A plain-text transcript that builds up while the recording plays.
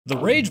The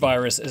rage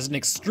virus is an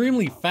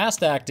extremely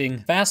fast-acting,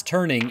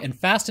 fast-turning, and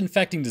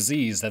fast-infecting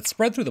disease that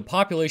spread through the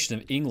population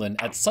of England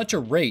at such a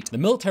rate the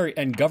military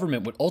and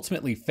government would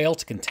ultimately fail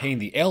to contain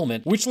the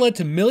ailment, which led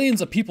to millions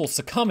of people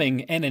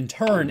succumbing and in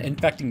turn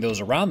infecting those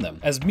around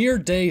them. As mere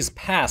days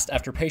passed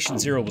after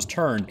patient zero was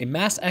turned, a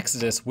mass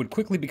exodus would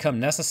quickly become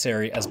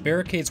necessary as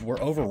barricades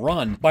were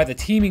overrun by the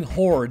teeming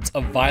hordes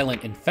of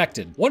violent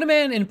infected. One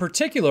man in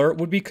particular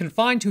would be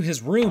confined to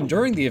his room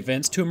during the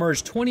events to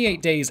emerge 28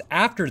 days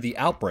after the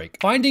outbreak.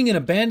 Finding an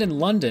abandoned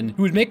London,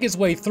 he would make his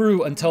way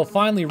through until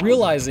finally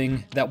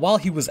realizing that while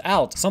he was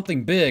out,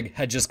 something big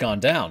had just gone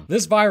down.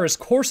 This virus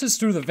courses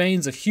through the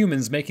veins of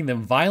humans, making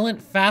them violent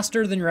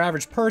faster than your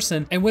average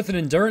person and with an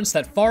endurance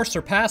that far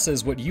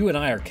surpasses what you and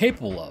I are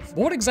capable of. But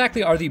what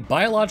exactly are the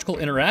biological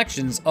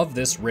interactions of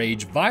this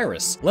rage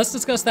virus? Let's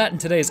discuss that in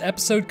today's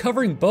episode,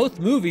 covering both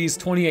movies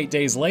 28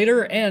 Days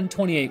Later and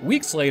 28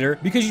 Weeks Later,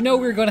 because you know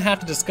we're going to have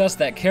to discuss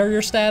that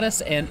carrier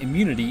status and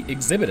immunity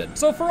exhibited.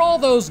 So for all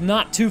those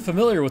not too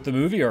familiar with the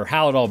movie or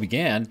how it all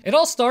began, it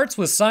all starts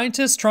with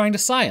scientists trying to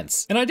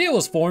science. An idea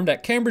was formed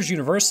at Cambridge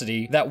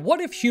University that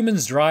what if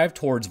humans' drive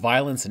towards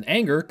violence and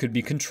anger could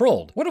be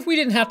controlled? What if we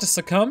didn't have to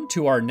succumb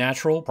to our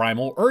natural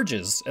primal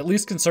urges, at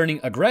least concerning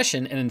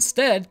aggression, and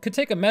instead could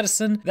take a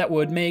medicine that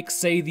would make,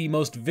 say, the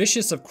most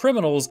vicious of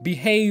criminals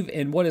behave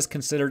in what is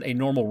considered a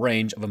normal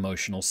range of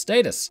emotional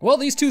status? Well,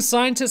 these two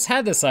scientists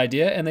had this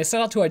idea and they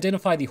set out to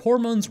identify the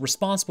hormones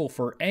responsible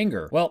for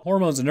anger. Well,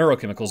 hormones and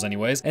neurochemicals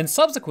anyways, and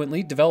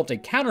subsequently developed a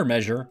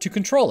countermeasure to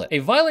control it. A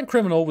violent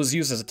criminal was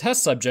used as a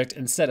test subject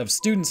instead of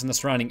students in the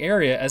surrounding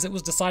area, as it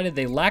was decided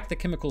they lacked the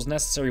chemicals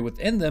necessary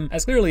within them,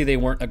 as clearly they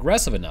weren't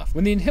aggressive enough.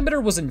 When the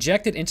inhibitor was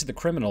injected into the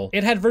criminal,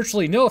 it had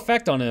virtually no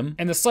effect on him,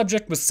 and the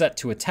subject was set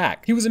to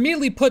attack. He was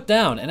immediately put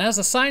down, and as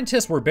the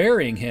scientists were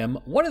burying him,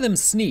 one of them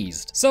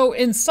sneezed. So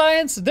in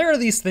science, there are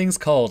these things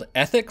called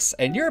ethics,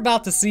 and you're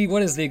about to see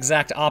what is the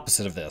exact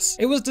opposite of this.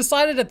 It was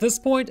decided at this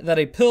point that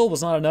a pill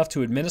was not enough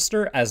to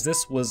administer, as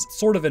this was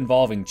sort of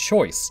involving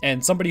choice,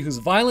 and somebody who's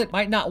violent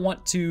might not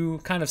want to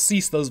kind of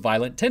cease those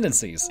violent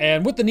tendencies.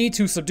 And with the need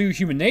to subdue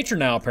human nature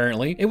now,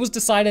 apparently, it was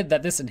decided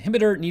that this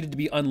inhibitor needed to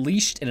be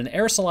unleashed in an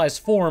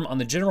aerosolized form on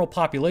the general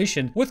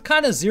population with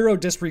kind of zero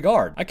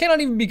disregard. I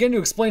cannot even begin to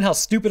explain how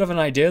stupid of an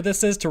idea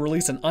this is to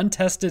release an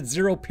untested,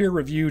 zero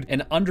peer-reviewed,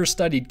 and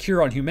understudied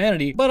cure on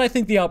humanity, but I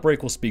think the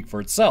outbreak will speak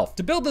for itself.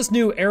 To build this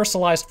new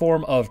aerosolized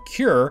form of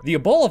cure, the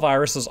Ebola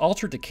virus was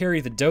altered to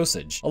carry the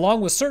dosage,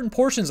 along with certain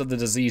portions of the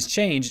disease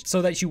changed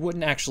so that you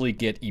wouldn't actually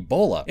get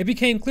Ebola. It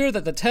became clear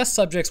that the test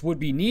subjects would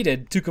be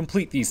needed to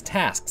complete these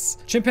tasks.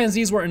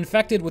 Chimpanzees were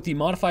infected with the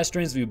modified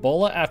strains of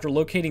Ebola after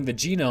locating the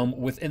genome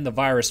within the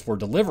virus for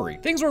delivery.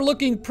 Things were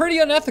looking pretty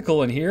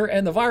unethical in here,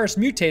 and the virus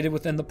mutated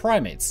within the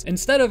primates.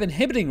 Instead of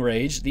inhibiting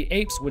rage, the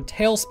apes would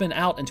tailspin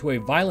out into a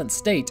violent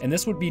state, and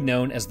this would be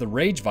known as the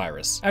rage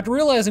virus. After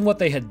realizing what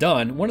they had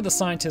done, one of the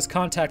scientists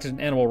contacted an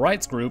animal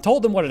rights group,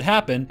 told them what had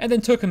happened, and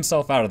then took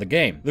himself out of the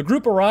game. The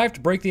group arrived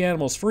to break the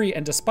animals free,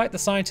 and despite the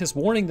scientists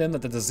warning them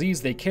that the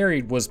disease they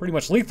carried was pretty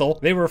much lethal,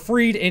 they were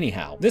freed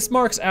anyhow. This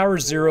marks hour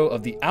zero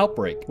of the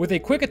outbreak. With a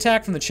quick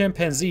attack from the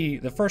chimpanzee,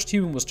 the first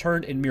human was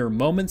turned in mere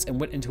moments and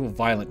went into a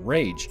violent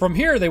rage. From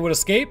here, they would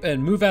escape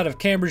and move out of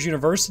Cambridge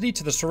University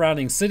to the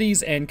surrounding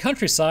cities and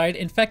countryside,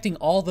 infecting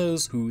all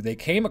those who they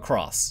came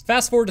across.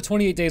 Fast forward to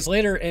 28 days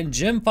later, and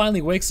Jim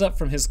finally wakes up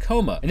from his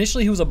coma.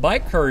 Initially, he was a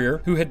bike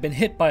courier who had been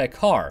hit by a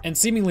car and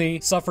seemingly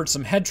suffered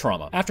some head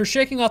trauma. After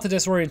shaking off the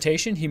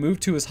disorientation, he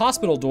moved to his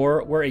hospital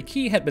door where a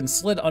key had been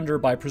slid under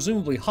by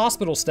presumably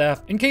hospital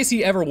staff. In case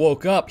he ever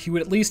woke up, he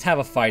would at least have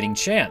a fighting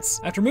chance.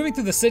 After moving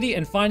through the city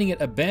and finding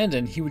it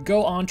abandoned, he would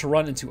go on to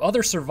run into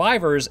other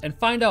survivors and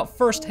find out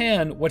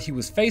firsthand what he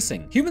was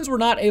facing. Humans were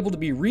not able to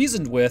be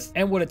reasoned with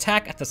and would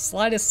attack at the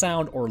slightest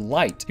sound or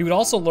light. He would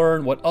also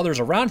learn what others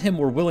around him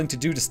were willing to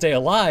do to stay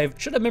alive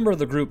should a member of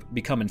the group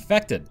become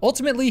infected.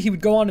 Ultimately, he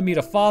would go on to meet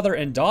a father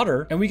and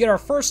daughter, and we get our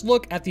first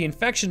look at the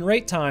infection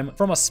rate time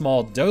from a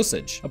small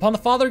dosage. Upon the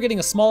father getting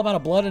a small amount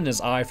of blood in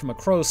his eye from a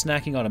crow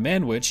snacking on a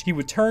manwich, he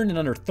would turn in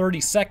under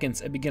 30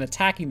 seconds and begin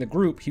attacking the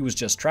group he was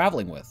just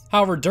traveling with.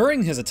 However,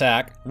 during his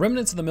attack,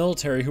 remnants of the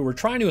military who were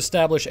trying to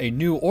establish a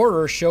new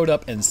order showed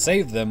up and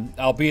saved them,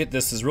 albeit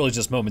this is really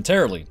just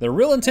momentarily. Their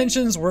real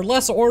intentions were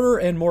less order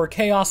and more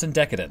chaos and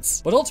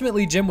decadence. But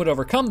ultimately, Jim would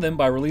overcome them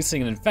by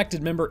releasing an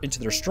infected member into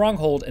their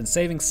stronghold and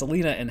saving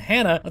Selena and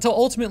Hannah until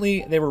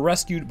ultimately they were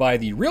rescued by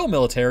the real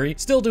military,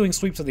 still doing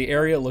sweeps of the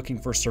area looking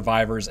for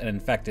survivors and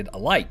infected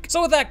alike.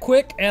 So with that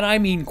quick, and I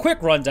mean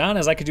quick rundown,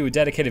 as I could do a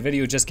dedicated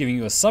video just giving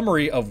you a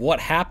summary of what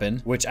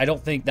happened, which I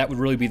don't think that would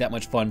really be that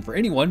much fun for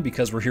anyone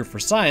because we're here for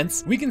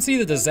science, we can see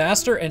the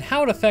disaster and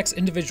how it affects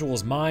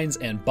individuals' minds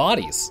and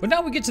bodies. But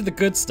now we get to the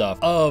good stuff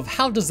of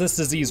how does this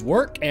disease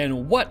work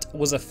and what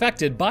was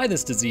affected by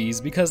this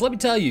disease, because let me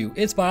tell you,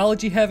 it's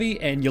biology heavy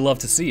and you love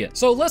to see it.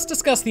 So let's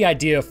discuss the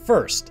idea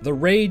first, the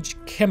rage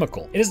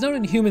chemical. It is known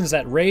in humans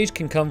that rage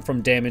can come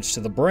from damage to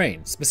the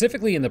brain,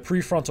 specifically in the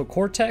prefrontal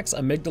cortex,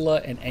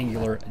 amygdala, and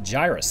angular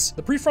gyrus.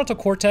 The prefrontal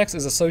cortex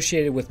is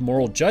associated with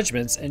moral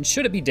judgments, and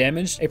should it be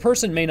damaged, a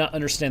person may not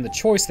understand the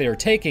choice they are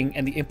taking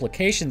and the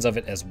implications manifestations of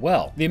it as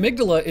well. The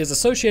amygdala is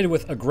associated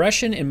with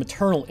aggression and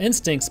maternal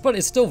instincts, but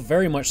is still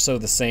very much so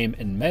the same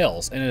in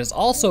males, and it is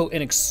also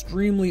an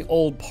extremely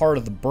old part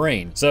of the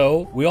brain.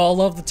 So we all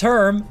love the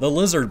term, the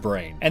lizard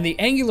brain. And the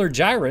angular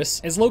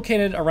gyrus is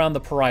located around the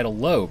parietal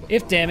lobe.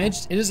 If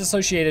damaged, it is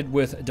associated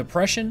with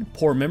depression,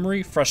 poor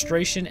memory,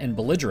 frustration, and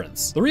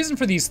belligerence. The reason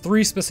for these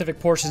three specific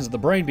portions of the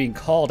brain being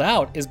called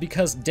out is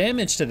because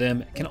damage to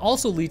them can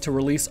also lead to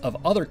release of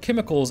other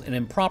chemicals in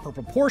improper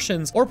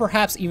proportions, or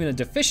perhaps even a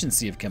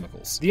deficiency of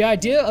chemicals. The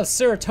idea of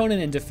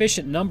serotonin in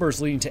deficient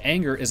numbers leading to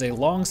anger is a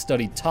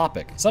long-studied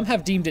topic. Some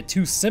have deemed it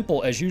too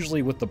simple, as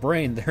usually with the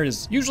brain, there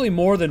is usually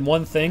more than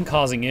one thing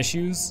causing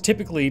issues,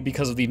 typically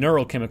because of the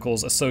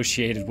neurochemicals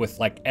associated with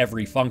like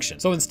every function.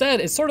 So instead,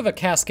 it's sort of a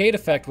cascade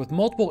effect with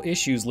multiple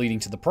issues leading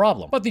to the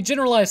problem. But the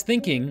generalized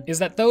thinking is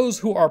that those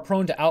who are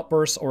prone to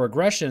outbursts or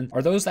aggression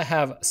are those that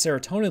have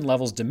serotonin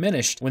levels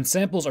diminished when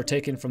samples are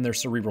taken from their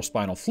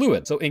cerebrospinal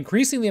fluid. So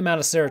increasing the amount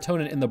of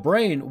serotonin in the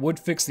brain would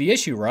fix the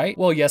issue, right?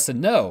 Well, yes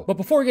and no. But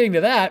before getting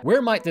to that,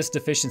 where might this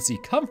deficiency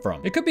come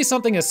from? It could be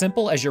something as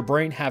simple as your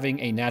brain having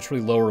a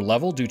naturally lower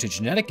level due to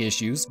genetic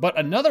issues, but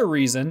another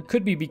reason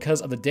could be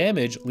because of the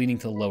damage leading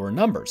to lower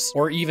numbers,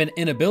 or even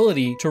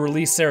inability to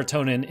release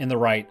serotonin in the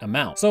right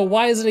amount. So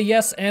why is it a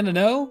yes and a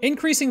no?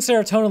 Increasing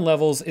serotonin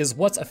levels is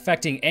what's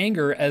affecting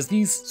anger, as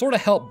these sort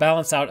of help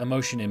balance out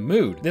emotion and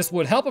mood. This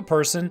would help a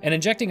person, and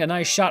injecting a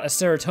nice shot of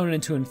serotonin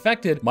into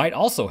infected might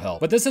also help.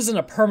 But this isn't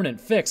a permanent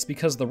fix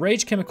because the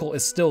rage chemical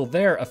is still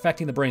there,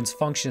 affecting the brain's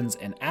functions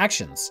and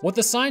actions. What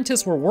the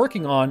scientists were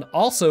working on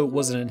also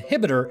was an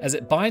inhibitor, as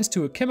it binds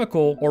to a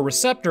chemical or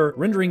receptor,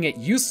 rendering it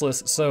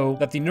useless so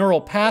that the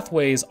neural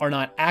pathways are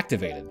not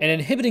activated. And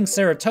inhibiting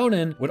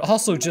serotonin would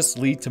also just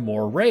lead to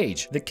more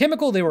rage. The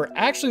chemical they were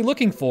actually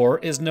looking for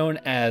is known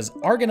as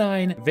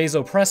arginine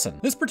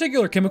vasopressin. This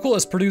particular chemical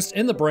is produced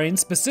in the brain,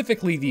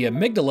 specifically the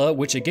amygdala,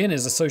 which again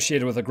is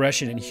associated with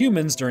aggression in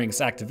humans during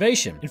its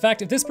activation. In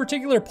fact, if this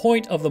particular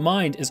point of the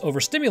mind is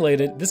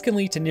overstimulated, this can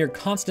lead to near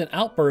constant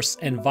outbursts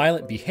and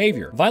violent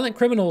behavior. Violent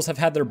criminals have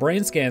had their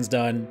brain scans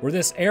done where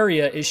this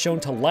area is shown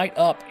to light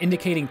up,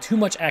 indicating too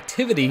much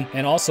activity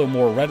and also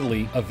more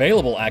readily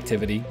available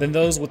activity than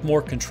those with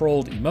more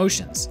controlled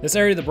emotions. This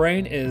area of the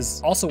brain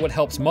is also what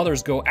helps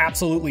mothers go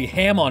absolutely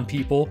ham on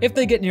people if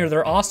they get near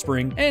their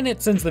offspring, and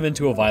it sends them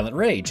into a violent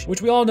rage,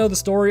 which we all know the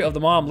story of the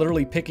mom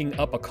literally picking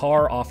up a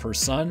car off her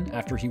son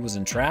after he was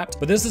entrapped.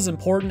 But this is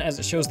important as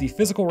it shows the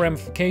physical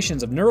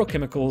ramifications of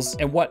neurochemicals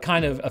and what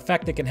kind of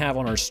effect it can have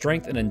on our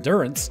strength and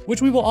endurance,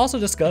 which we will also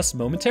discuss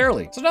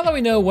momentarily. So now that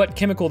we know what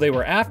chemical they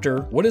were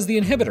after, what is the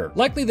inhibitor?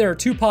 Likely there are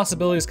two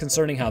possibilities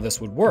concerning how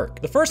this would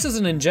work. The first is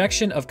an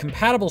injection of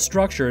compatible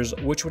structures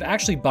which would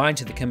actually bind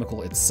to the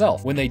chemical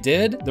itself. When they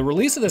did, the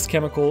release of this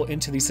chemical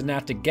into the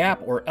synaptic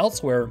gap or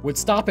elsewhere would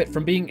stop it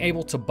from being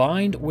able to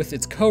bind with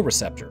its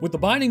co-receptor. With the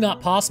binding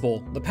not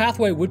possible, the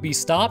pathway would be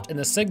stopped and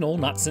the signal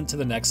not sent to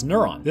the next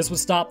neuron. This would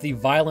stop the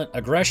violent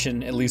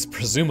aggression, at least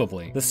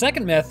presumably. The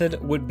second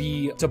method would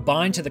be to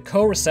bind to the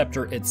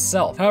co-receptor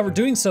itself. However,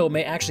 doing so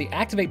may actually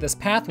activate this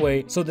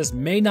pathway, so this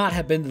may not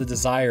have been the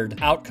desired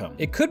outcome.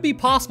 It could be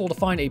possible to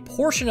find a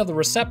portion of the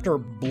receptor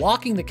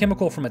blocking the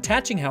chemical from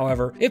attaching,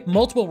 however, if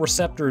multiple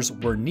receptors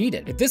were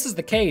needed. If this is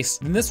the case,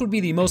 then this would be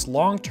the most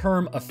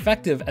long-term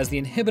effective, as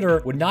the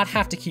inhibitor would not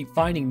have to keep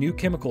finding new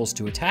chemicals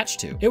to attach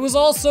to. It was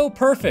all so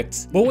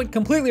perfect, but went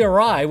completely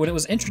awry when it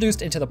was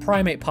introduced into the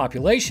primate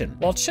population.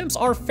 While chimps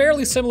are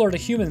fairly similar to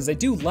humans, they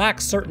do lack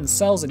certain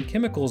cells and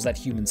chemicals that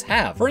humans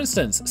have. For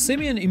instance,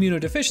 simian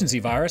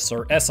immunodeficiency virus,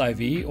 or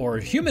SIV, or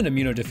human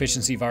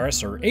immunodeficiency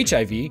virus, or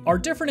HIV, are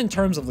different in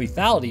terms of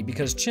lethality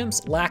because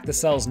chimps lack the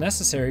cells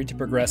necessary to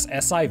progress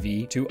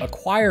SIV to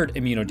acquired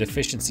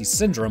immunodeficiency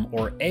syndrome,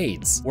 or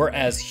AIDS,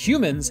 whereas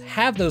humans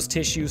have those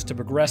tissues to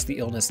progress the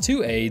illness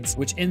to AIDS,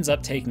 which ends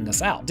up taking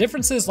us out.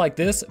 Differences like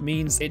this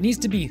means it needs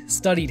to be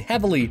studied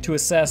heavily to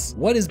assess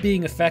what is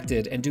being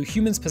affected, and do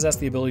humans possess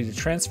the ability to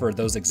transfer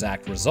those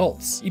exact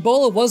results.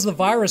 Ebola was the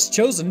virus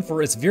chosen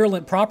for its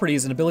virulent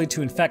properties and ability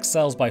to infect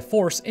cells by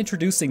force,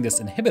 introducing this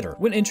inhibitor.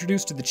 When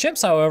introduced to the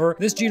chimps, however,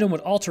 this genome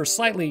would alter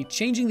slightly,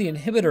 changing the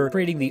inhibitor,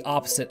 creating the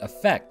opposite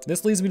effect.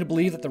 This leads me to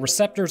believe that the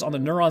receptors on the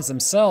neurons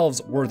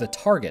themselves were the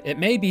target. It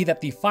may be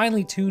that the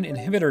finely tuned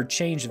inhibitor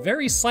changed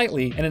very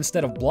slightly, and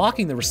instead of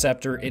blocking the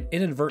receptor, it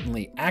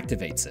inadvertently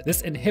activates it.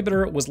 This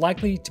inhibitor was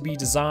likely to be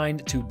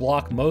designed to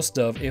block most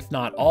of, if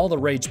not all, the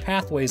rage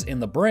pathways in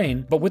the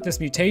brain, but with this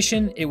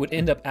mutation, it would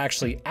end up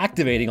actually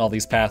activating all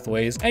these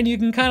pathways, and you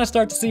can kind of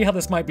start to see how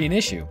this might be an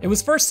issue. It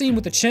was first seen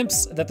with the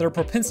chimps that their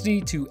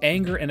propensity to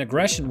anger and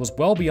aggression was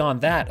well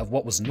beyond that of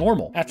what was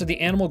normal. After the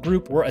animal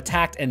group were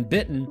attacked and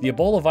bitten, the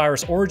Ebola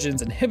virus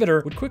origins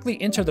inhibitor would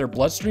quickly enter their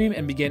bloodstream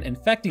and begin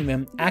infecting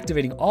them,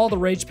 activating all the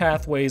rage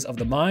pathways of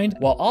the mind,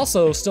 while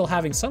also still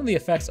having some of the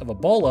effects of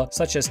Ebola,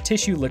 such as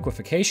tissue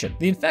liquefaction.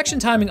 The infection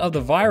timing of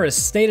the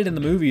virus stated in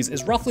the movies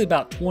is roughly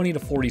about 20 to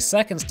 40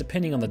 seconds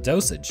depending on the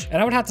dosage.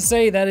 And I would have to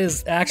say that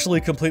is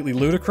actually completely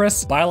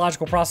ludicrous.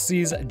 Biological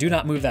processes do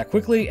not move that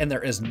quickly, and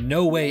there is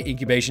no way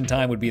incubation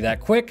time would be that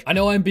quick. I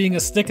know I'm being a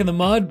stick in the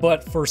mud,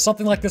 but for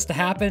something like this to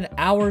happen,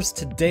 hours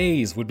to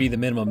days days would be the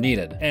minimum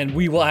needed. And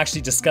we will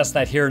actually discuss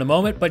that here in a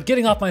moment, but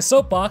getting off my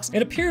soapbox,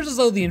 it appears as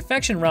though the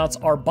infection routes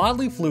are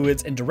bodily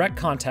fluids in direct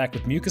contact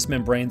with mucous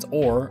membranes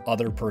or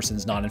other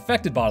person's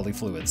non-infected bodily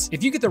fluids.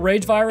 If you get the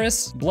rage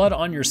virus, blood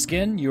on your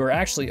skin, you are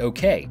actually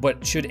okay.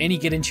 But should any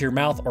get into your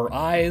mouth or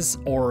eyes,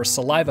 or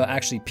saliva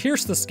actually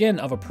pierce the skin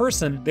of a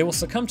person, they will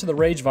succumb to the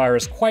rage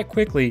virus quite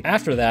quickly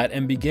after that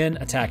and begin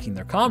attacking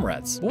their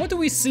comrades. But what do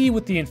we see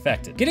with the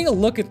infected? Getting a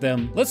look at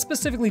them, let's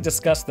specifically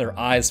discuss their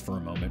eyes for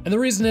a moment. And the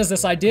reason is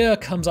this idea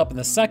comes up in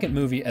the second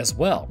movie as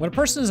well. When a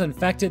person is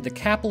infected, the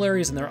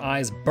capillaries in their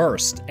eyes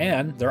burst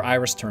and their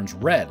iris turns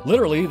red.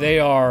 Literally, they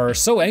are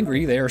so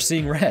angry they are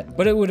seeing red.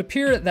 But it would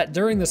appear that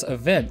during this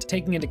event,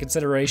 taking into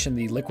consideration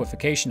the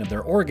liquefaction of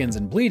their organs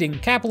and bleeding,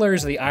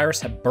 capillaries of the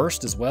iris have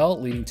burst as well,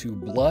 leading to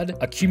blood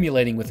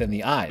accumulating within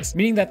the eyes,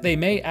 meaning that they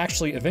may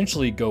actually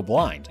eventually go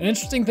blind. An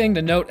interesting thing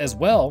to note as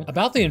well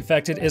about the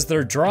infected is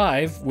their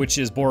drive, which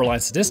is borderline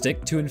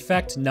sadistic, to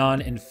infect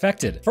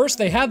non-infected. First,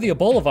 they have the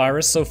Ebola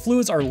virus, so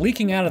fluids are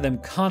leaking out of them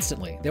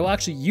constantly. They will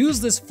actually use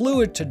this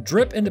fluid to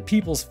drip into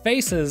people's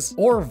faces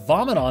or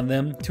vomit on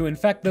them to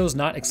infect those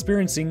not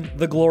experiencing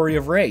the glory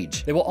of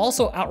rage. They will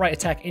also outright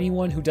attack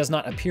anyone who does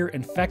not appear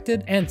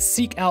infected and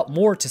seek out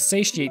more to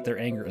satiate their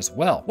anger as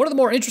well. One of the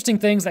more interesting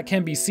things that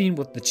can be seen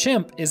with the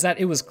chimp is that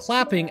it was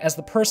clapping as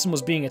the person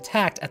was being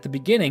attacked at the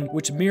beginning,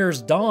 which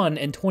mirrors Dawn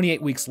and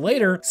 28 weeks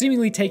later,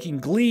 seemingly taking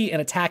glee in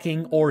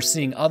attacking or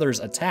seeing others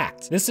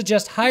attacked. This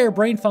suggests higher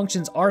brain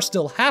functions are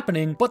still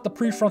happening, but the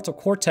prefrontal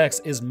cortex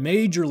is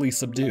majorly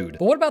subdued.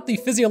 But what about the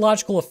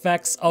physiological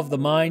effects of the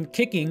mind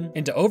kicking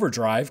into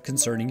overdrive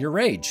concerning your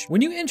rage?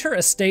 When you enter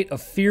a state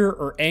of fear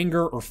or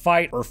anger or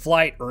fight or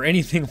flight or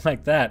anything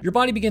like that, your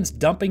body begins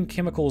dumping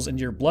chemicals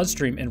into your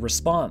bloodstream in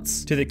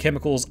response to the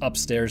chemicals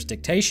upstairs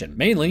dictation,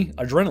 mainly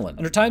adrenaline.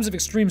 Under times of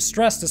extreme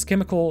stress, this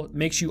chemical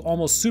makes you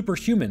almost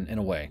superhuman in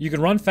a way. You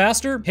can run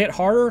faster, hit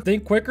harder,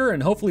 think quicker,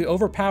 and hopefully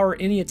overpower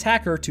any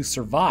attacker to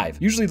survive.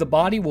 Usually the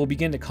body will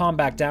begin to calm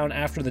back down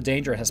after the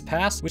danger has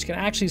passed, which can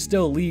actually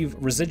still leave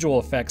residual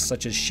effects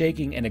such as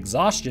shaking and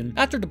exhaustion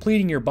after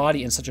depleting your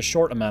body in such a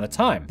short amount of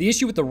time. The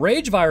issue with the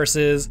rage virus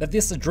is that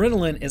this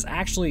adrenaline is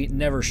actually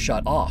never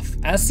shut off.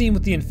 As seen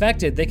with the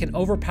infected, they can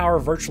overpower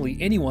virtually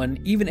anyone,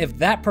 even if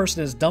that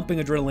person is dumping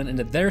adrenaline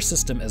into their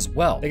system as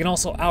well. They can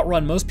also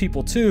outrun most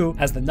people too,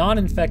 as the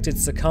non-infected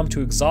succumb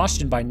to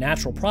exhaustion by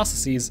natural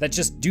processes that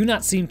just do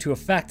not seem to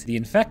affect the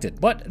infected.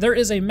 But there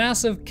is a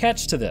massive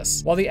catch to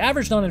this. While the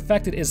average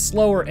non-infected is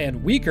slower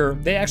and weaker,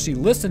 they actually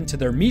listen to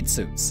their meat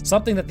suits,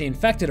 something that the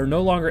infected are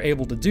no longer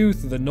able to do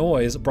through the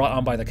noise brought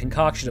on by the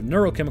concoction of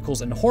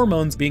neurochemicals and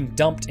hormones being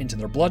dumped into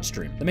their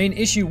bloodstream. The main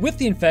issue with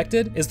the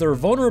infected is their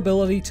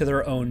vulnerability to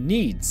their own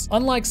needs.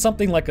 Unlike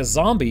something like a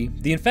zombie,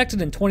 the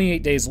infected in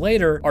 28 days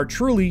later are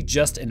truly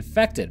just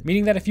infected,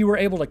 meaning that if you were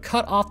able to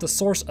cut off the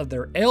source of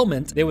their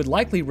ailment, they would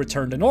likely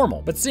return to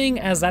normal. But seeing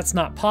as that's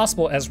not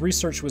possible as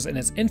research was in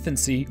its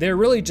infancy, they're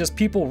really just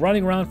people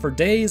running around for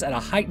days at a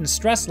heightened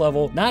stress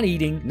level, not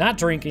eating, not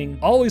drinking,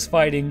 always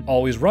fighting,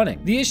 always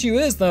running. The issue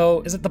is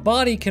though, is that the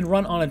body can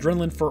run on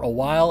adrenaline for a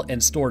while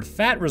and stored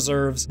fat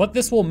reserves, but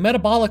this will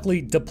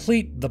metabolically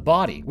deplete the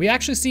body. We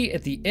actually see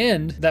at the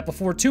end that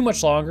before too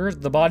much longer,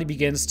 the body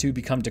begins to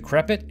become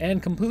decrepit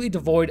and completely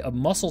devoid of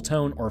muscle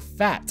tone or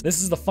fat.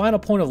 This is the final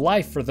point of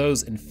life for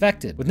those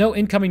infected. With no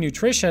incoming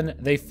nutrition,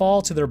 they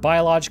fall to their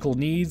biological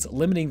needs,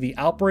 limiting the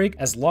outbreak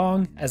as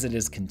long as it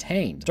is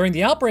contained. During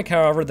the outbreak,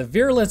 however, the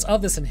virulence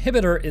of this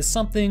inhibitor is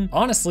something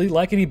honestly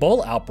like an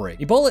Ebola outbreak.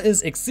 Ebola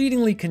is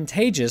exceedingly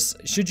contagious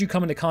should you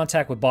come into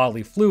contact with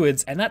bodily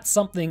fluids, and that's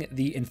something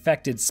the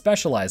infected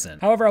specialize in.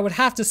 However, I would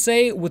have to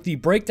say with the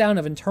breakdown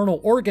of internal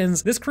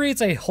organs, this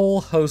creates a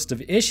whole host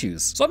of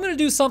issues. So I'm going to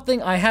do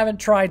something I haven't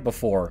tried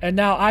before. And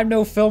now I'm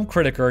no film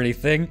critic or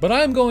anything, but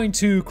I'm going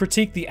to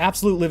critique the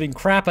absolute living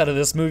crap out of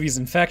this movie's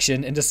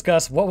infection and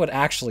discuss what would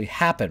actually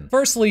happen.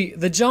 Firstly,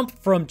 the jump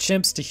from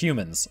chimps to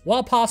humans.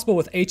 While possible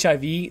with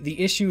HIV, the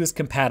issue is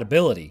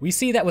compatibility. We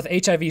see that with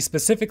HIV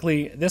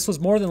specifically, this was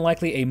more than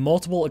likely a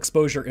multiple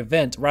exposure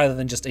event rather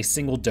than just a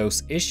single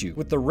dose issue.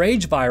 With the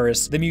rage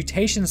virus, the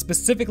mutation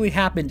specifically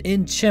happened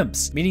in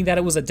chimps, meaning that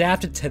it was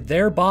adapted to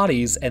their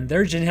bodies and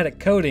their genetic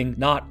coding,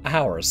 not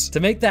ours. To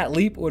make that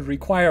leap would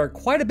require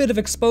quite a bit of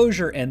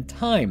exposure and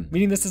time,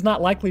 meaning this is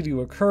not likely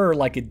to occur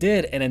like it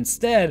did, and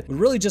instead would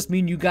really just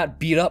mean you got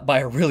beat up by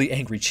a really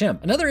angry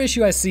chimp. Another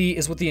issue I see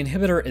is with the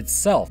inhibitor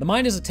itself. The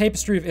mind is a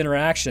tapestry of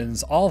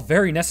interactions, all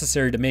very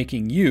necessary to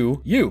making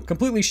you.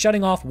 Completely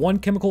shutting off one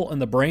chemical in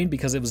the brain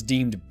because it was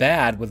deemed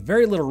bad with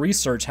very little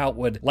research how it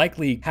would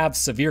likely have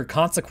severe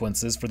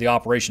consequences for the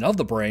operation of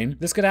the brain.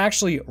 This could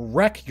actually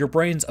wreck your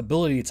brain's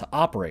ability to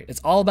operate.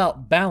 It's all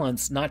about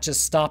balance, not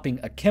just stopping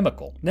a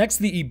chemical. Next,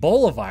 the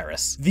Ebola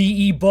virus.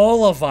 The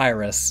Ebola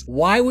virus.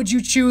 Why would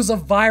you choose a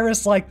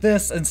virus like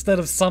this instead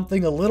of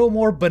something a little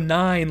more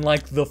benign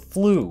like the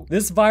flu?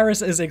 This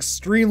virus is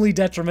extremely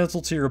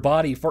detrimental to your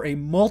body for a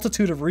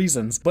multitude of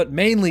reasons, but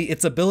mainly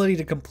its ability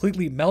to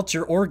completely melt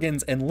your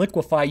organs and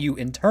liquefy you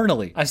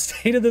internally. I've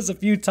stated this a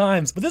few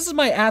times, but this is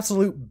my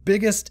absolute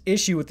biggest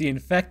issue with the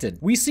infected.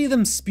 We see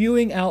them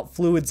spewing out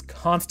fluids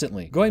constantly.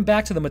 efficiently. Going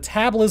back to the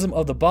metabolism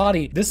of the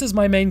body, this is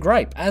my main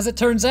gripe. As it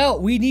turns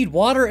out, we need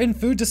water and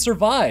food to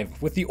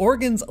survive. With the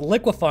organs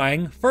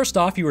liquefying, first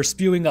off, you are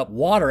spewing up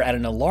water at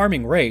an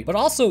alarming rate, but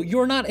also you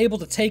are not able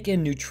to take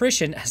in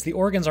nutrition as the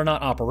organs are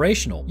not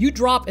operational. You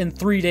drop in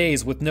 3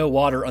 days with no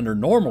water under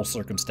normal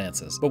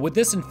circumstances, but with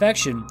this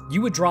infection,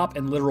 you would drop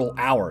in literal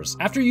hours.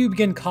 After you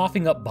begin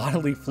coughing up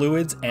bodily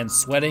fluids and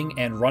sweating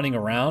and running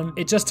around,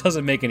 it just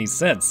doesn't make any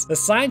sense. The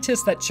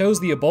scientists that chose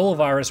the Ebola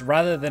virus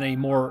rather than a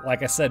more,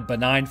 like I said,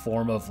 benign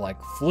form of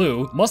like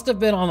flu must have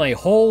been on a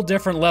whole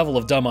different level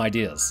of dumb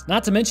ideas.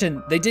 Not to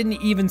mention, they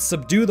didn't even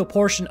subdue the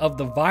portion of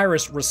the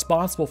virus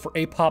responsible for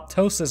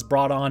apoptosis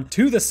brought on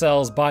to the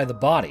cells by the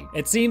body.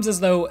 It seems as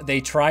though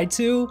they tried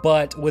to,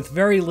 but with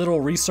very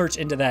little research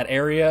into that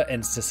area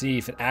and to see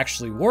if it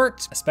actually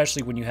worked,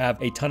 especially when you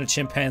have a ton of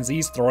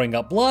chimpanzees throwing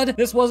up blood,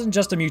 this wasn't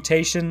just a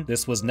mutation,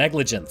 this was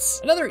negligence.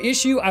 Another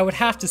issue I would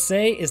have to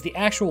say is the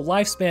actual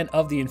lifespan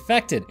of the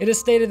infected. It is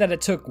stated that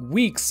it took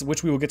weeks,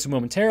 which we will get to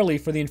momentarily,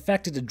 for the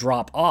infected to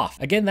drop off.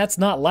 Again, that's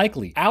not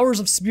likely. Hours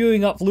of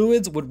spewing up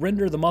fluids would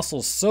render the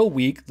muscles so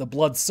weak, the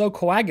blood so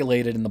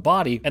coagulated in the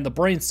body, and the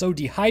brain so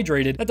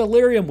dehydrated that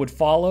delirium would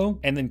follow,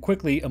 and then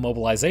quickly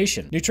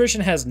immobilization.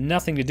 Nutrition has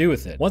nothing to do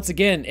with it. Once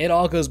again, it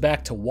all goes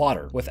back to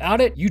water.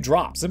 Without it, you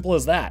drop. Simple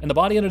as that. And the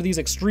body under these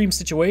extreme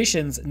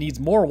situations needs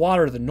more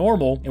water than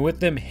normal, and with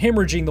them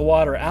hemorrhaging the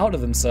water out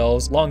of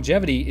themselves,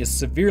 longevity is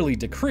severely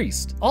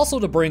decreased. Also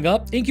to bring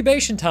up,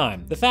 incubation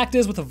time. The fact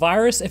is with a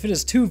virus, if it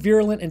is too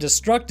virulent and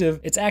destructive,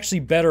 it's actually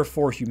better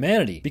for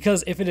humanity,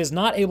 because if it is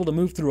not able to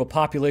move through a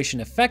population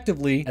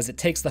effectively, as it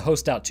takes the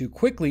host out too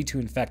quickly to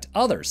infect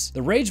others.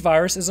 The rage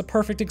virus is a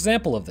perfect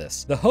example of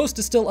this. The host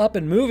is still up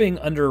and moving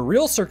under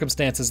real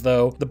circumstances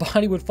though, the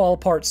body would fall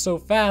apart so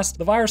fast,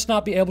 the virus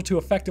not be able to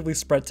effectively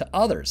spread to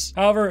others.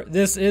 However,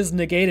 this is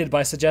negated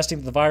by suggesting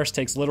that the virus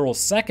takes literal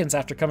seconds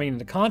after coming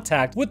into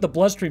contact with the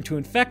bloodstream to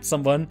infect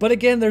someone, but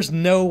again, there's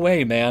no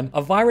way, man.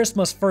 A virus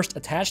must first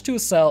attach to a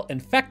cell,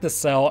 infect the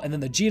cell, and then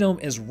the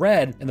genome is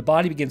read and the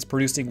body begins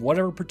producing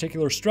whatever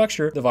particular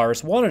structure the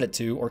virus wanted it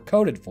to or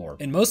coded for.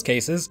 In most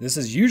cases, this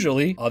is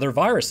usually other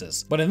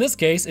viruses, but in this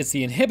case, it's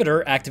the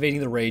inhibitor activating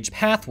the rage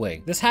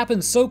pathway. This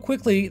happens so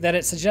quickly that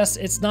it suggests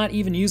it's not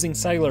even using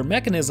cellular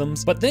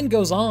mechanisms, but then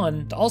goes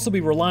on to also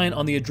be relying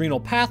on the adrenal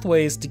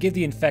pathways to give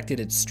the infected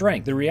its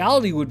strength. The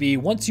reality would be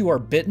once you are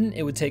bitten,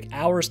 it would take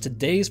hours to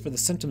days for the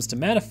symptoms to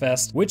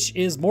manifest, which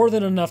is more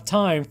than enough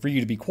time for you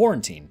to be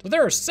quarantined. But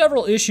there are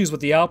several issues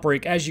with the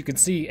outbreak, as you can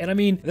see, and I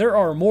mean, there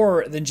are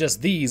more than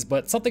just these,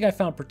 but something I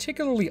found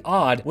particularly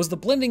odd was the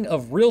blending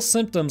of real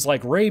symptoms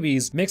like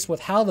rabies mixed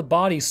with how the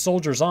body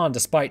soldiers on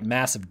despite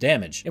massive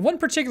damage. In one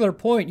particular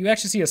point, you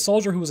actually see a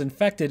soldier who was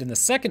infected in the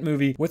second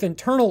movie with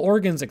internal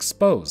organs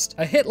exposed.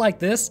 A hit like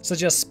this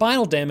suggests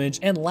spinal damage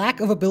and lack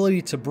of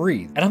ability to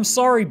breathe. And I'm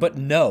sorry, but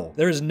no.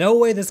 There is no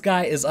way this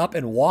guy is up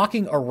and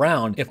walking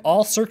around if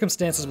all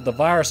circumstances with the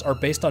virus are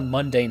based on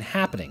mundane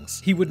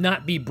happenings. He would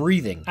not be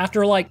breathing.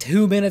 After like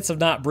 2 minutes of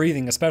not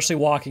breathing, especially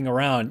walking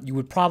around, you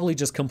would probably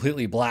just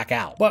completely black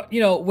out. But,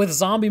 you know, with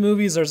zombie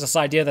movies, there's this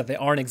idea that they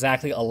aren't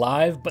exactly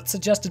alive, but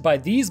suggested by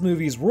these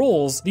movies'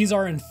 rules, these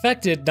are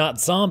infected, not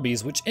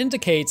zombies, which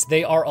indicates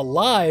they are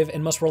alive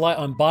and must rely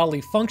on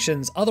bodily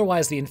functions,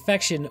 otherwise the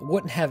infection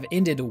wouldn't have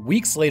ended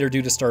weeks later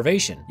due to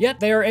starvation. Yet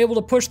they are able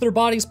to push their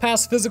bodies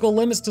past physical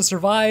limits to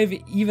survive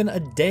even a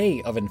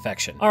day of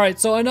infection. Alright,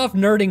 so enough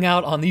nerding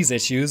out on these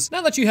issues.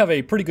 Now that you have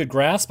a pretty good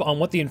grasp on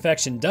what the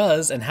infection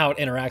does and how it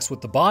interacts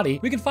with the body,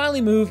 we can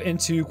finally move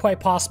into quite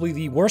possibly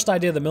the worst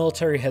idea the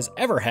military has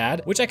ever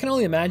had, which I can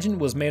only imagine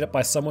was made up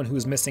by someone who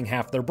is missing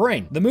half their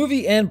brain. The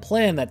movie and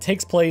plan that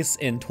takes place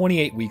in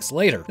 28 weeks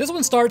later. This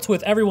one starts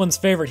with everyone's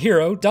favorite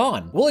hero,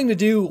 Don, willing to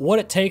do what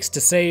it takes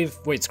to save,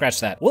 wait, scratch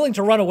that, willing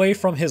to run away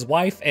from his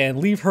wife and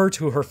leave her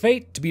to her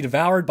fate to be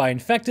devoured by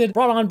infected,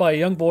 brought on by a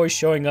young boy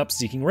showing up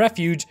seeking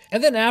refuge,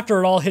 and then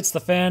after it all hits the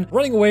fan,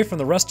 running away from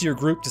the rest of your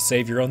group to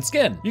save your own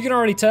skin. You can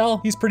already tell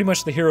he's pretty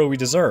much the hero we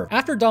deserve.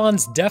 After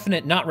Don's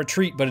definite not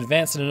retreat but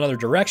advance in another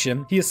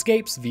direction, he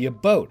escapes via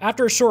boat.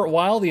 After a short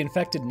while, the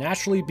infected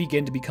naturally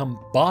begin to become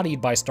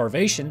bodied by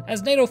starvation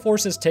as NATO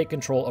forces take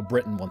control of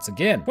Britain once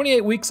again.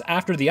 28 weeks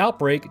after the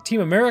outbreak,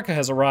 Team America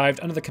has arrived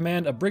under the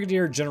command of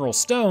Brigadier General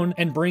Stone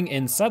and bring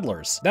in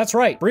settlers. That's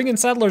right, bring in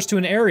settlers to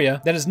an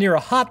area that is near a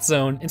hot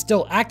zone and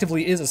still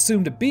actively is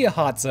assumed to be a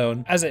hot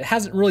zone as it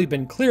hasn't really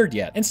been cleared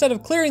yet. Instead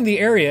of clearing the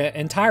area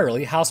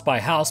entirely, house by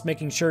house,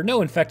 making sure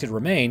no infected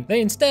remain,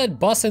 they instead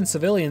bus in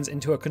civilians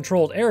into a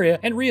controlled area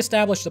and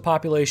reestablish the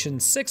population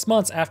 6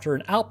 months after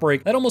an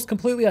outbreak that almost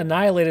completely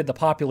annihilated the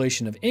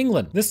population of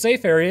England. This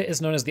safe area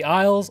is known as the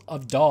Isles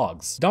of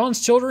Dogs.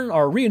 Don's children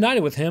are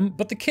reunited with him,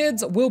 but the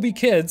kids will be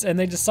kids and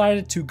they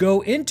decided to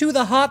go into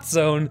the hot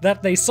zone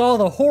that they saw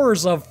the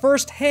horrors of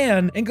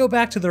firsthand and go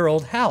back to their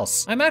old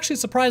house. I'm actually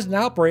surprised an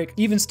outbreak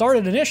even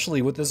started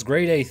initially with this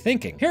grade A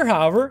thinking. Here,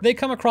 however, they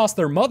come across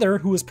their mother,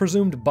 who was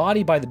presumed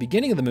bodied by the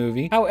beginning of the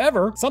movie.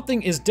 However,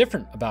 something is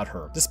different about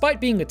her.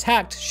 Despite being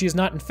attacked, she is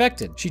not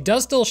infected. She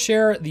does still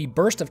share the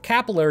burst of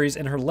capillaries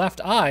in her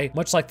left eye,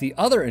 much like the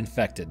other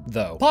infected,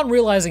 though. Upon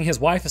realizing his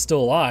wife is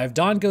still alive,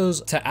 Don goes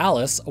goes to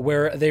Alice,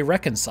 where they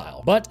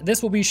reconcile. But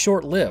this will be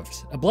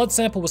short-lived. A blood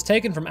sample was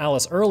taken from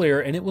Alice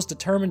earlier, and it was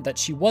determined that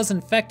she was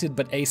infected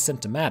but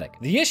asymptomatic.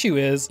 The issue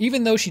is,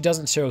 even though she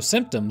doesn't show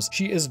symptoms,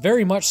 she is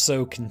very much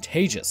so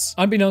contagious.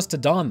 Unbeknownst to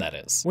Don, that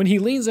is. When he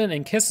leans in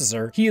and kisses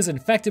her, he is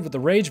infected with the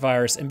rage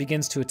virus and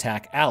begins to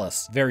attack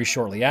Alice very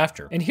shortly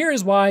after. And here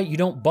is why you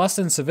don't bust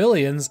in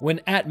civilians when,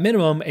 at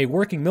minimum, a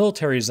working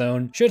military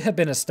zone should have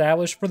been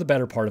established for the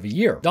better part of a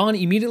year. Don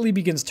immediately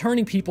begins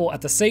turning people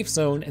at the safe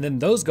zone, and then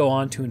those go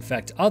on to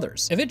infect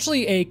others.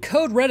 Eventually, a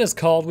code red is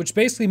called, which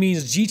basically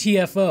means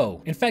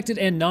GTFO. Infected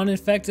and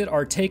non-infected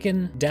are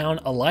taken down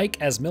alike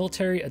as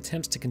military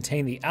attempts to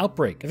contain the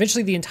outbreak.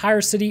 Eventually, the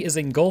entire city is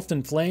engulfed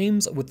in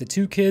flames, with the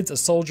 2 kids, a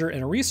soldier,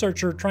 and a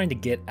researcher trying to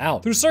get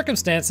out. Through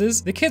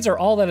circumstances, the kids are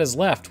all that is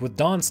left, with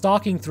Don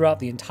stalking throughout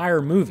the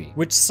entire movie,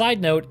 which,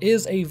 side note,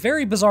 is a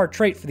very bizarre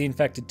trait for the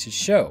infected to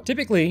show.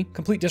 Typically,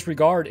 complete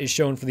disregard is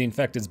shown for the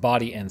infected's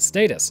body and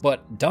status,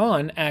 but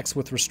Don acts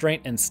with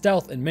restraint and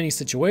stealth in many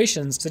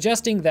situations,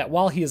 suggesting that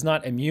while he is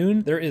not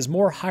immune, there is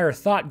more higher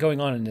thought going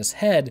on in his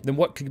head than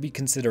what could be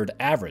considered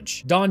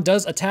average. Don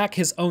does attack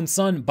his own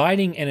son,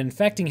 biting and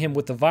infecting him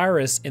with the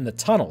virus in the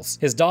tunnels.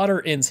 His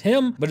daughter ends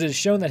him, but it is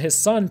shown that his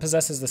son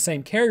possesses the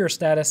same carrier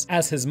status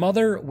as his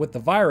mother with the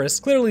virus,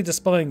 clearly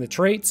displaying the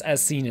traits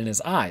as seen in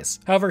his eyes.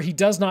 However, he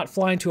does not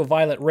fly into a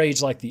violent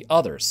rage like the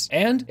others.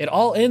 And it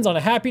all ends on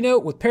a happy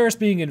note, with Paris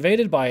being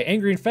invaded by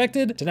angry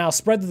infected to now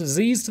spread the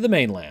disease to the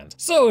mainland.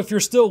 So if you're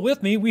still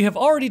with me, we have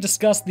already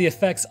discussed the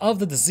effects of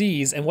the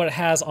disease and what it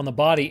has on the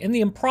body and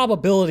the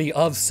improbability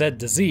of said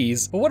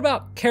disease. But what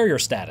about carrier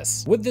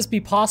status? Would this be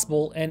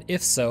possible, and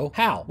if so,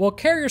 how? Well,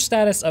 carrier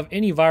status of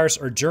any virus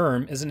or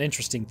germ is an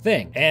interesting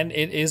thing, and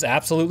it is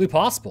absolutely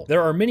possible.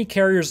 There are many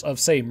carriers of,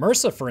 say,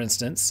 MRSA, for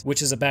instance,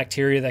 which is a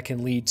bacteria that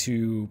can lead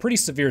to pretty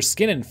severe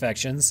skin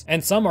infections,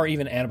 and some are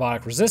even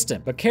antibiotic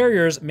resistant, but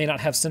carriers may not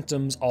have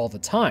symptoms all the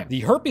time.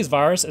 The herpes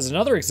virus is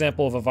another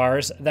example of a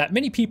virus that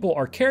many people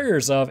are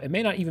carriers of and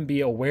may not even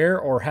be aware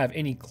or have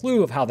any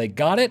clue of how they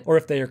got it or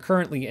if they are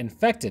currently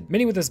infected.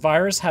 Many with this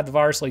virus have the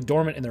virus lay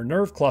dormant in their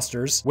nerve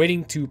clusters,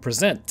 waiting to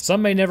present.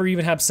 Some may never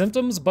even have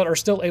symptoms, but are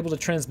still able to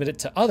transmit it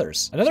to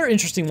others. Another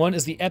interesting one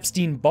is the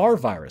Epstein-Barr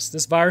virus.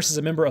 This virus is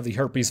a member of the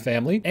herpes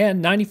family,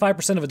 and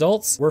 95% of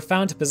adults were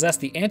found to possess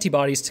the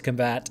antibodies to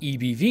combat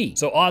EBV.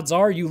 So odds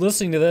are you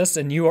listening to this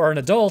and you are an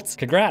adult,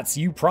 congrats,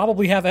 you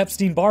probably have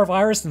Epstein-Barr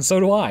virus, and so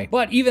do I.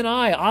 But even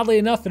I, oddly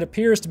enough, it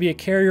appears to be a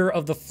carrier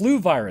of the flu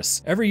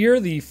virus. Every year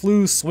the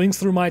flu swings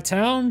through my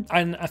town,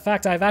 and in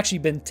fact I've actually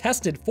been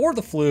tested for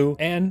the flu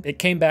and it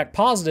came back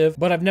positive,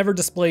 but I've never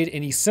displayed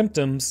any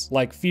symptoms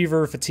like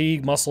fever,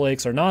 fatigue, muscle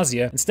aches, or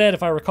nausea. Instead,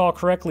 if I recall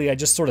correctly, I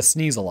just sort of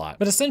sneeze a lot.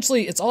 But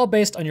essentially, it's all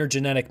based on your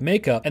genetic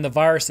makeup and the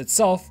virus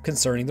itself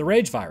concerning the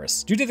rage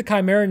virus. Due to the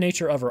chimera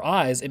nature of her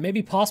eyes, it may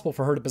be possible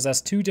for her to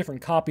possess 2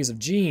 different copies of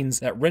genes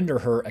that render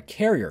her a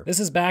carrier. This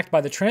is backed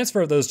by the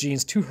transfer of those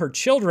genes to her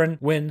children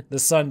when the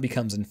son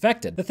becomes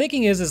infected. The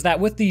thinking is that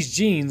with these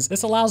genes,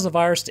 this allows the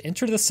virus to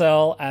enter the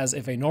cell as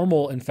if a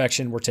normal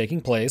infection were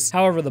taking place.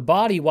 However, the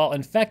body, while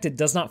infected,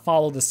 does not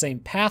follow the same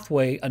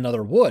pathway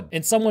another would.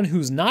 In someone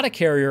who's not a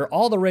carrier,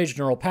 all the rage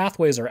neural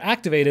pathways are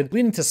activated,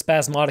 leading to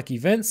spasmodic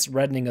events,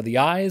 reddening of the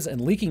eyes,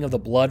 and leaking of the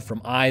blood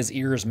from eyes,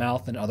 ears,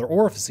 mouth, and other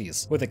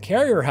orifices. With a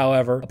carrier,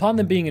 however, upon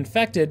them being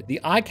infected,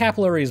 the eye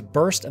capillaries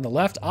burst in the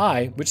left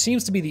eye, which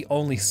seems to be the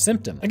only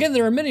symptom. Again,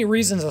 there are many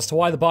reasons as to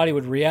why the body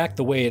would react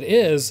the way it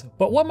is,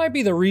 but what might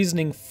be the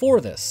reasoning for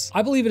this?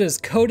 I believe it is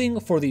coding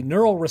for the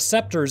neural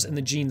receptors in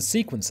the gene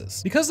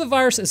sequences. Because the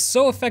virus is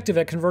so effective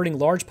at converting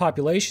large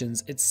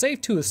populations, it's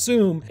safe to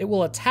assume it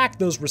will attack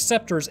those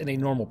receptors in a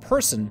normal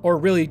person, or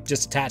really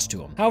just attach to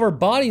them. However,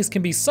 bodies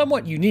can be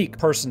somewhat unique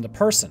person to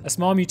person. A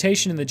small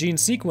mutation in the gene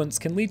sequence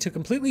can lead to a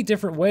completely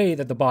different way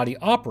that the body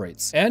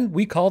operates, and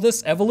we call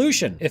this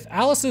evolution. If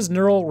Alice's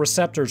neural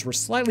receptors were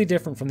slightly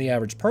different from the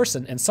average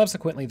person, and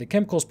subsequently the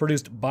chemicals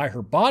produced by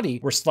her body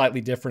were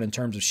slightly different in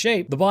terms of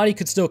shape, the body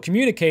could still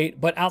communicate,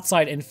 but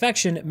outside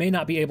infection may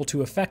not be able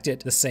to affect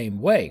it the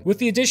same way. With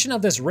the addition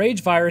of this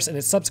rage virus and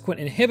its subsequent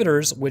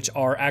inhibitors, which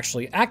are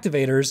actually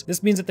activators,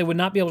 this means that they would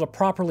not be able to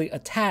properly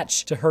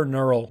attach to her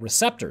neural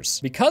receptors.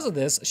 Because of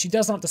this, she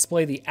does not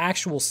display the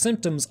actual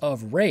symptoms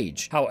of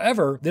rage.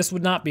 However, this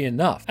would not be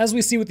enough. As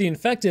we see with the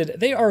infected,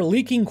 they are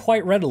leaking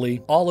quite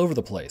readily all over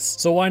the place.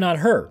 So why not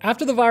her?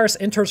 After the virus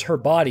enters her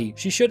body,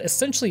 she should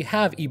essentially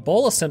have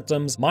Ebola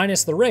symptoms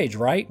minus the rage,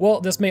 right?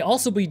 Well, this may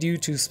also be due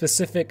to a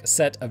specific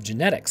set of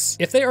genetics.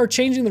 If they are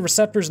changing the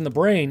receptors in the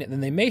brain,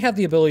 then they may have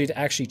the ability to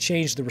actually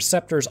change the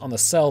receptors on the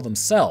cell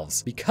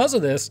themselves. Because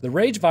of this, the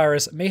rage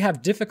virus may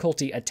have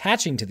difficulty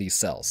attaching to these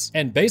cells.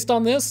 And based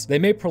on this, they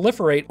may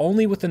proliferate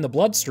only within the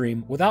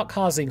bloodstream without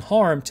causing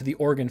harm to the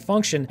organ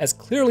function, as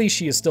clearly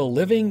she is still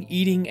living,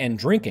 eating, and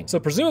drinking. So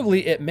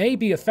presumably it may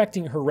be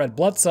affecting her red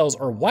blood cells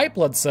or white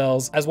blood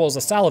cells, as well as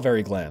the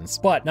salivary glands,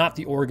 but not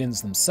the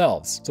organs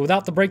themselves. So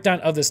without the breakdown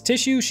of this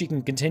tissue, she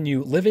can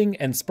continue living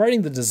and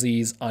spreading the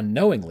disease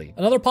unknowingly.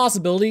 Another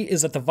possibility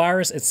is that the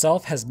virus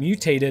itself has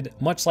mutated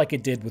much like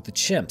it did with the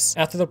chimps.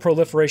 After the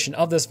proliferation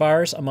of this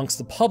virus amongst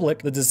the public,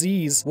 the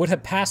disease would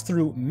have passed passed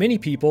through many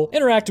people,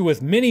 interacted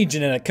with many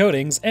genetic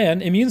codings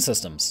and immune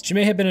systems. She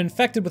may have been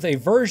infected with a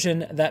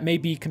version that may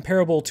be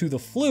comparable to the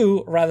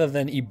flu rather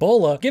than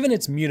Ebola, given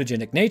its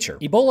mutagenic nature.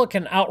 Ebola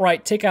can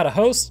outright take out a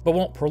host, but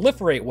won't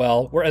proliferate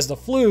well, whereas the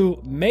flu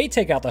may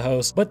take out the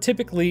host, but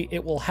typically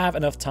it will have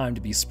enough time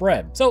to be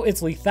spread. So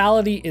its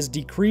lethality is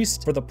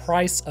decreased for the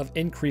price of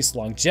increased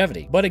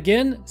longevity. But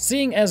again,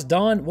 seeing as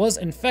Don was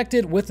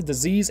infected with the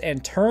disease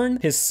and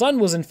turned, his son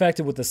was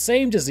infected with the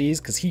same disease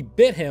because he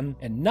bit him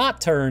and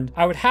not turned,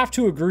 I would have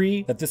to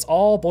agree that this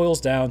all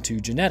boils down to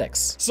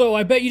genetics. So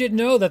I bet you didn't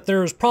know that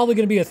there's probably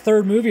going to be a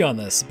third movie on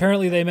this.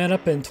 Apparently they met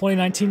up in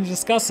 2019 to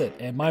discuss it,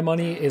 and my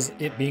money is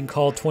it being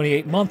called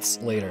 28 months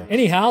later.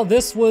 Anyhow,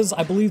 this was,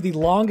 I believe, the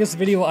longest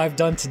video I've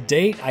done to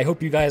date. I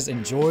hope you guys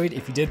enjoyed.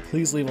 If you did,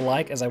 please leave a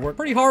like, as I worked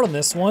pretty hard on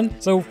this one.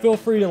 So feel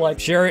free to like,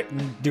 share it,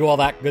 and do all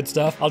that good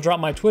stuff. I'll drop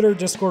my Twitter,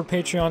 Discord,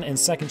 Patreon, and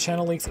second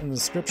channel links in the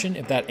description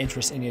if that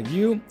interests any of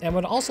you, and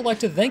would also like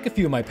to thank a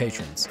few of my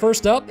patrons.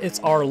 First up, it's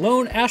our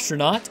lone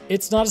astronaut,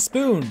 It's Not a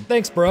Spoon.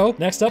 Thanks, bro.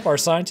 Next up, our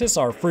scientists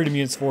are Freedom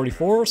Units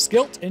 44,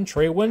 Skilt, and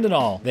Trey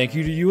Windenall. Thank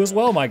you to you as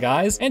well, my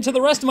guys. And to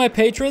the rest of my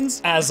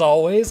patrons, as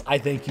always, I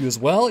thank you as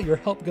well. Your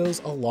help goes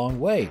a long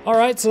way. All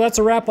right, so that's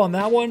a wrap on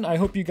that one. I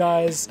hope you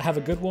guys have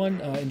a good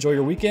one. Enjoy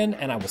your weekend,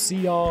 and I will see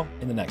y'all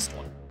in the next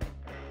one.